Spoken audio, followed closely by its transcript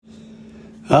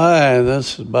Hi,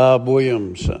 this is Bob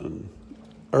Williamson.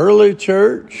 Early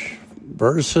church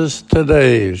versus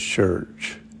today's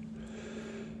church.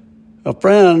 A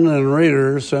friend and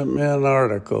reader sent me an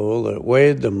article that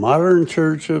weighed the modern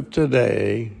church of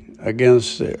today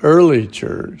against the early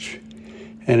church,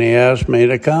 and he asked me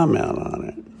to comment on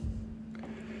it.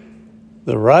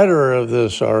 The writer of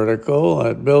this article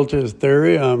had built his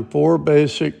theory on 4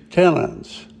 basic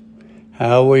tenets: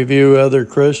 how we view other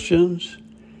Christians,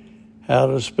 how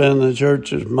to spend the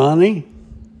church's money,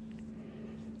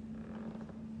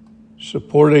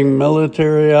 supporting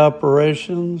military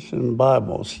operations, and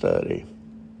Bible study.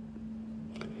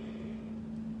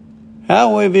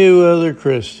 How we view other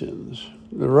Christians.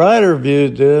 The writer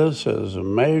viewed this as a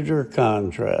major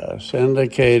contrast,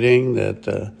 indicating that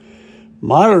the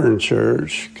modern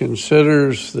church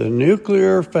considers the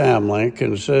nuclear family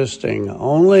consisting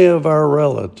only of our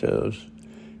relatives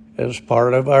as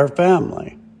part of our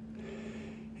family.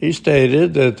 He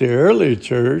stated that the early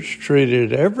church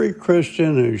treated every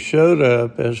Christian who showed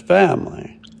up as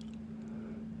family.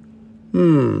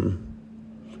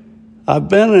 I've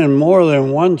been in more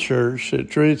than one church that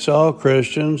treats all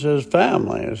Christians as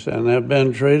families and have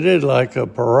been treated like a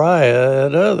pariah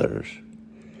at others.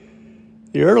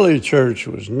 The early church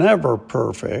was never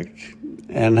perfect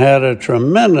and had a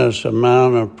tremendous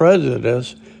amount of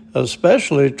prejudice,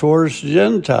 especially towards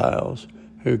Gentiles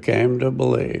who came to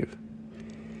believe.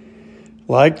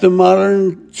 Like the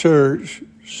modern church,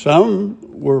 some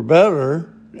were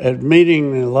better at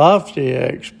meeting the lofty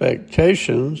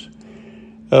expectations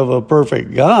of a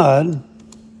perfect God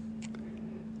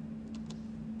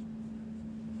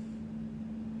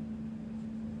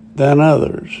than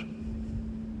others.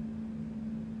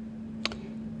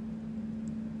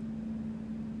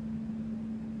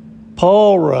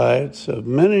 Paul writes of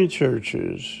many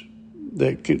churches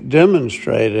that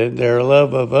demonstrated their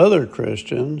love of other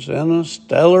Christians in a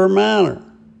stellar manner.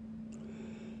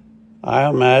 I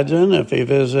imagine if he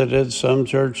visited some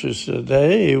churches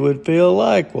today, he would feel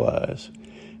likewise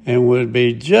and would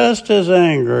be just as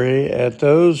angry at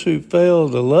those who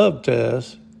failed the love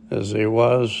test as he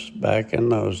was back in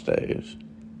those days.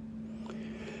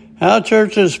 How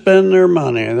churches spend their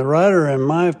money. The writer, in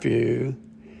my view,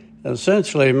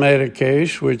 essentially made a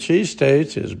case which he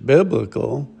states is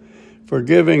biblical for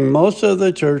giving most of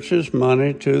the church's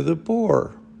money to the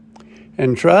poor,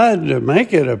 and tried to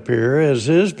make it appear as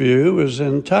his view was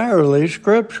entirely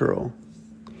scriptural.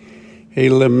 He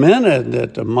lamented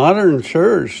that the modern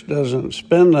church doesn't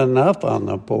spend enough on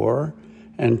the poor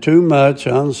and too much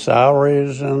on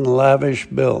salaries and lavish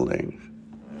buildings.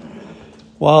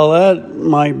 While that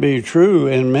might be true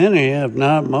in many, if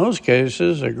not most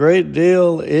cases, a great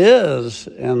deal is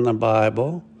in the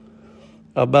Bible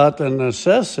about the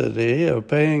necessity of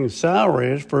paying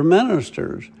salaries for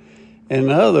ministers and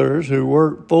others who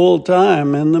work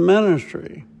full-time in the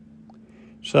ministry.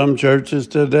 Some churches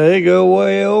today go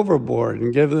way overboard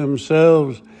and give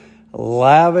themselves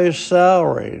lavish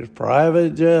salaries,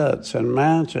 private jets, and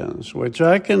mansions, which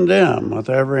I condemn with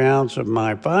every ounce of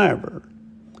my fiber.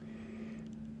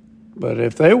 But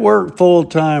if they work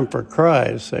full-time for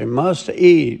Christ, they must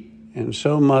eat, and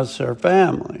so must their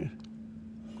families.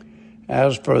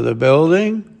 As for the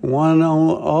building, one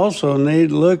also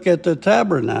need look at the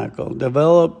tabernacle,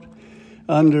 developed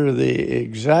under the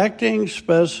exacting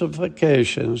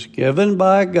specifications given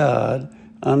by God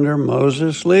under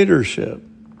Moses' leadership.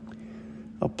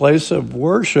 A place of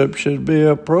worship should be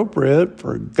appropriate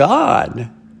for God,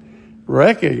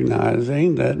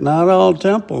 recognizing that not all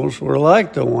temples were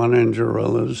like the one in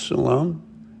Jerusalem.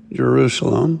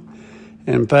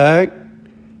 In fact,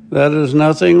 that is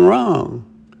nothing wrong.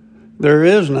 There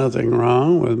is nothing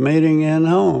wrong with meeting in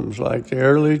homes like the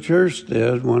early church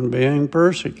did when being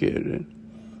persecuted.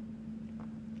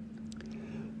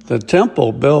 The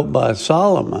temple built by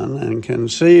Solomon and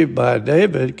conceived by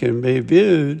David can be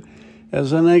viewed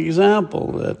as an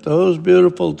example that those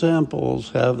beautiful temples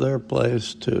have their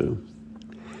place too.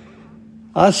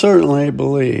 I certainly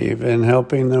believe in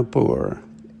helping the poor,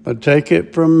 but take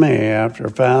it from me, after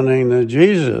founding the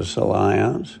Jesus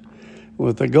Alliance,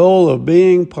 with the goal of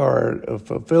being part of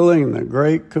fulfilling the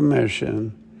Great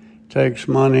Commission, takes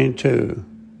money too.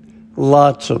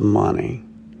 Lots of money.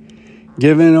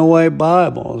 Giving away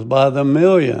Bibles by the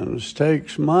millions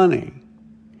takes money.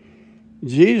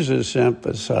 Jesus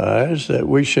emphasized that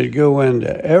we should go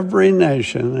into every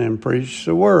nation and preach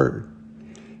the word.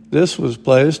 This was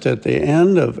placed at the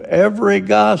end of every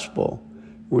gospel,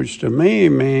 which to me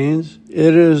means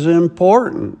it is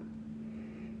important.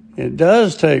 It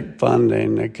does take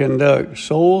funding to conduct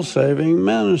soul-saving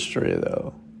ministry,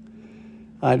 though.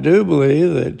 I do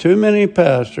believe that too many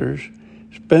pastors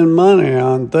spend money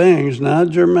on things not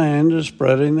germane to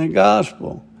spreading the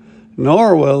gospel,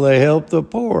 nor will they help the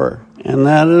poor, and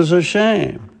that is a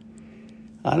shame.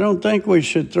 I don't think we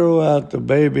should throw out the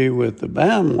baby with the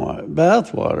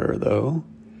bathwater, though.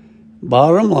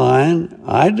 Bottom line,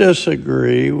 I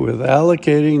disagree with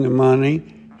allocating the money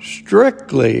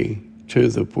strictly to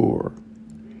the poor.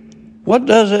 What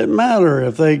does it matter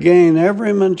if they gain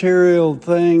every material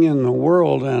thing in the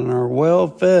world and are well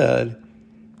fed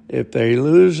if they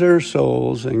lose their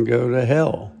souls and go to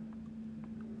hell?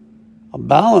 A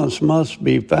balance must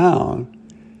be found,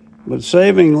 but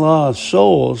saving lost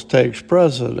souls takes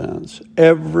precedence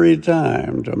every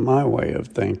time, to my way of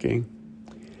thinking.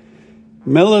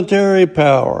 Military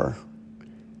power.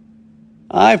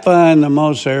 I find the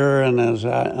most errant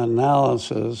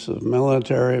analysis of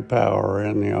military power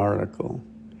in the article.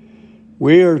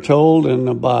 We are told in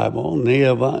the Bible,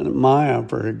 Nehemiah,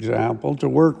 for example, to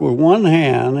work with one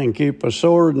hand and keep a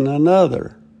sword in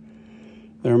another.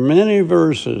 There are many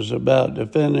verses about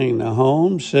defending the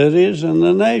home, cities, and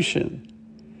the nation.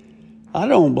 I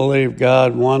don't believe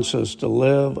God wants us to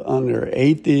live under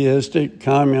atheistic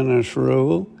communist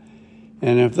rule,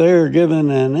 and if they are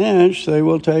given an inch, they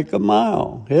will take a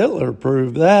mile. Hitler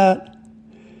proved that.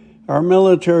 Our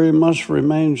military must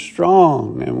remain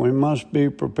strong, and we must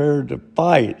be prepared to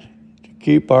fight to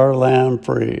keep our land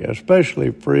free,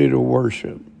 especially free to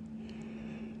worship.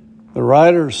 The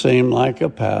writer seemed like a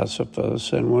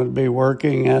pacifist and would be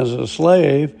working as a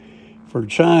slave for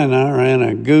China or in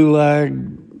a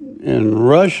gulag in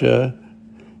Russia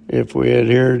if we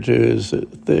adhered to his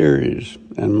theories,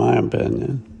 in my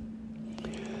opinion.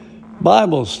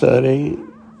 Bible study.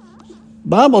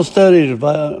 Bible study is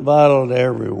vital to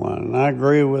everyone, and I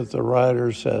agree with the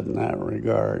writer said in that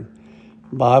regard.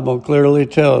 The Bible clearly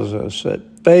tells us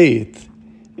that faith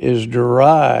is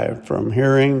derived from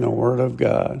hearing the Word of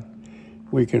God.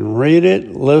 We can read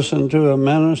it, listen to a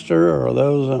minister or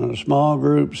those in a small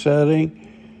group setting,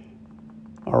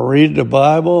 or read the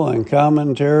Bible and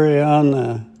commentary on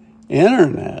the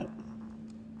internet.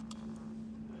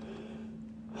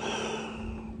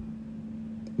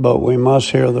 But we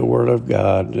must hear the Word of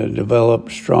God to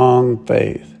develop strong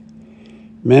faith.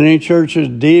 Many churches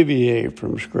deviate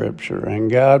from Scripture, and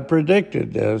God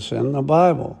predicted this in the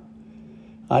Bible.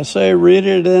 I say read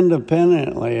it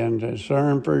independently and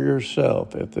discern for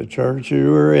yourself if the church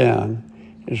you are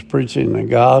in is preaching the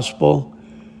gospel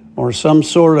or some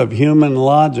sort of human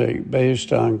logic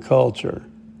based on culture.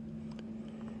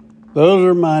 Those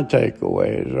are my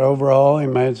takeaways. Overall, he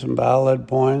made some valid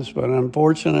points, but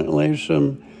unfortunately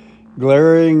some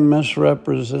glaring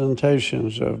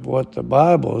misrepresentations of what the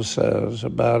Bible says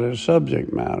about his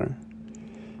subject matter.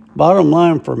 Bottom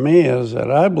line for me is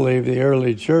that I believe the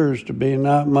early church to be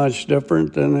not much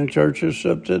different than the churches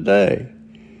of today.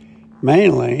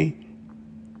 Mainly,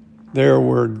 there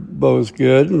were both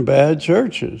good and bad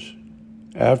churches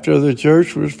after the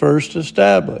church was first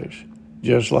established,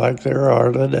 just like there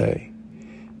are today.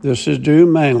 This is due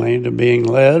mainly to being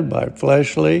led by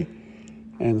fleshly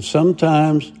and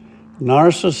sometimes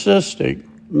narcissistic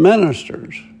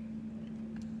ministers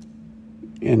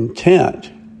intent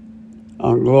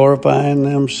on glorifying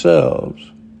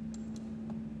themselves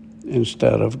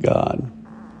instead of God.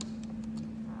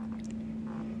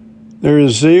 There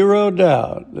is zero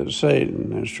doubt that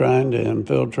Satan is trying to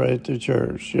infiltrate the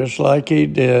church, just like he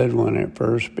did when it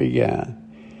first began.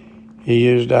 He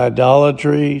used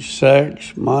idolatry,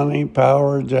 sex, money,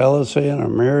 power, jealousy, and a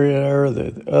myriad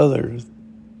of other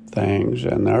things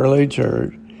in the early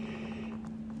church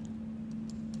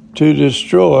to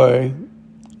destroy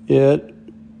it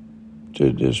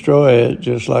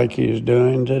just like he's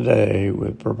doing today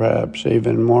with perhaps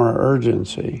even more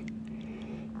urgency,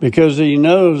 because he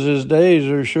knows his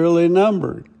days are surely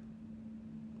numbered.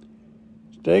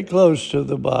 Stay close to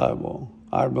the Bible.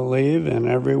 I believe in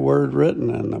every word written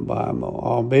in the Bible,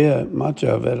 albeit much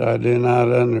of it I do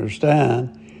not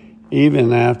understand,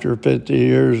 even after 50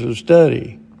 years of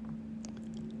study.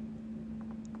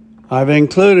 I've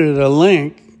included a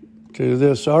link to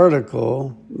this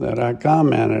article that I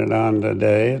commented on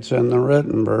today. It's in the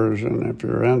written version if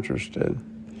you're interested.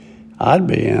 I'd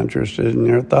be interested in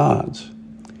your thoughts.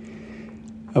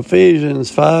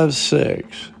 Ephesians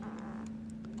 5:6.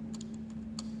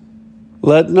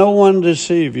 Let no one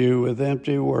deceive you with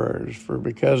empty words, for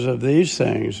because of these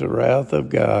things the wrath of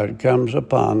God comes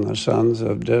upon the sons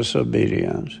of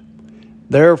disobedience.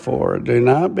 Therefore, do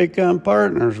not become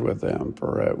partners with them,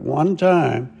 for at one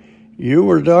time you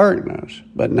were darkness,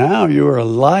 but now you are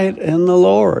light in the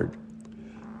Lord.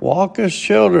 Walk as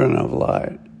children of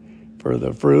light, For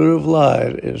the fruit of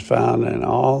light is found in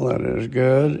all that is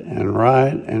good and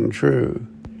right and true.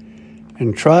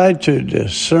 And try to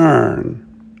discern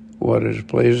what is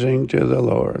pleasing to the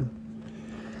Lord.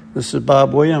 This is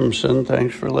Bob Williamson.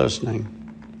 Thanks for listening.